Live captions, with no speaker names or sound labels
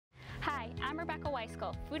I'm Rebecca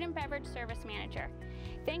Weiskell, Food and Beverage Service Manager.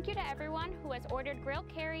 Thank you to everyone who has ordered grill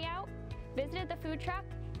carryout, visited the food truck,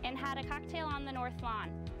 and had a cocktail on the North Lawn.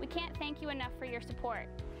 We can't thank you enough for your support.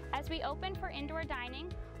 As we open for indoor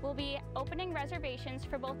dining, we'll be opening reservations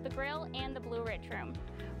for both the grill and the Blue Ridge Room.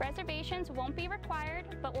 Reservations won't be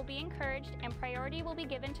required, but will be encouraged, and priority will be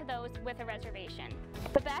given to those with a reservation.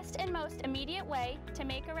 The best and most immediate way to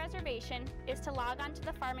make a reservation is to log on to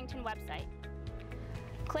the Farmington website.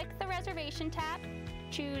 Click the Reservation tab,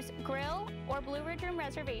 choose Grill or Blue Ridge Room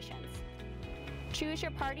Reservations. Choose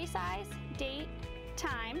your party size, date,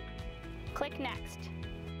 time, click Next.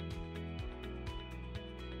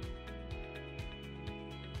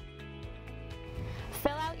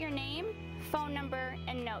 Fill out your name, phone number,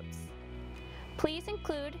 and notes. Please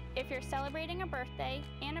include if you're celebrating a birthday,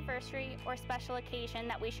 anniversary, or special occasion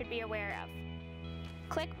that we should be aware of.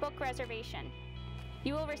 Click Book Reservation.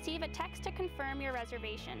 You will receive a text to confirm your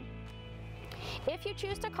reservation. If you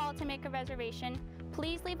choose to call to make a reservation,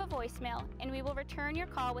 please leave a voicemail and we will return your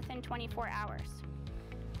call within 24 hours.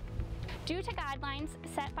 Due to guidelines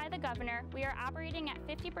set by the governor, we are operating at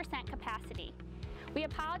 50% capacity. We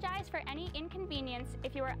apologize for any inconvenience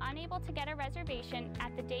if you are unable to get a reservation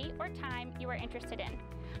at the date or time you are interested in,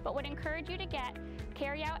 but would encourage you to get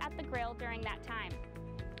carryout at the grill during that time.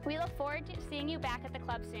 We look forward to seeing you back at the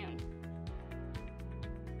club soon.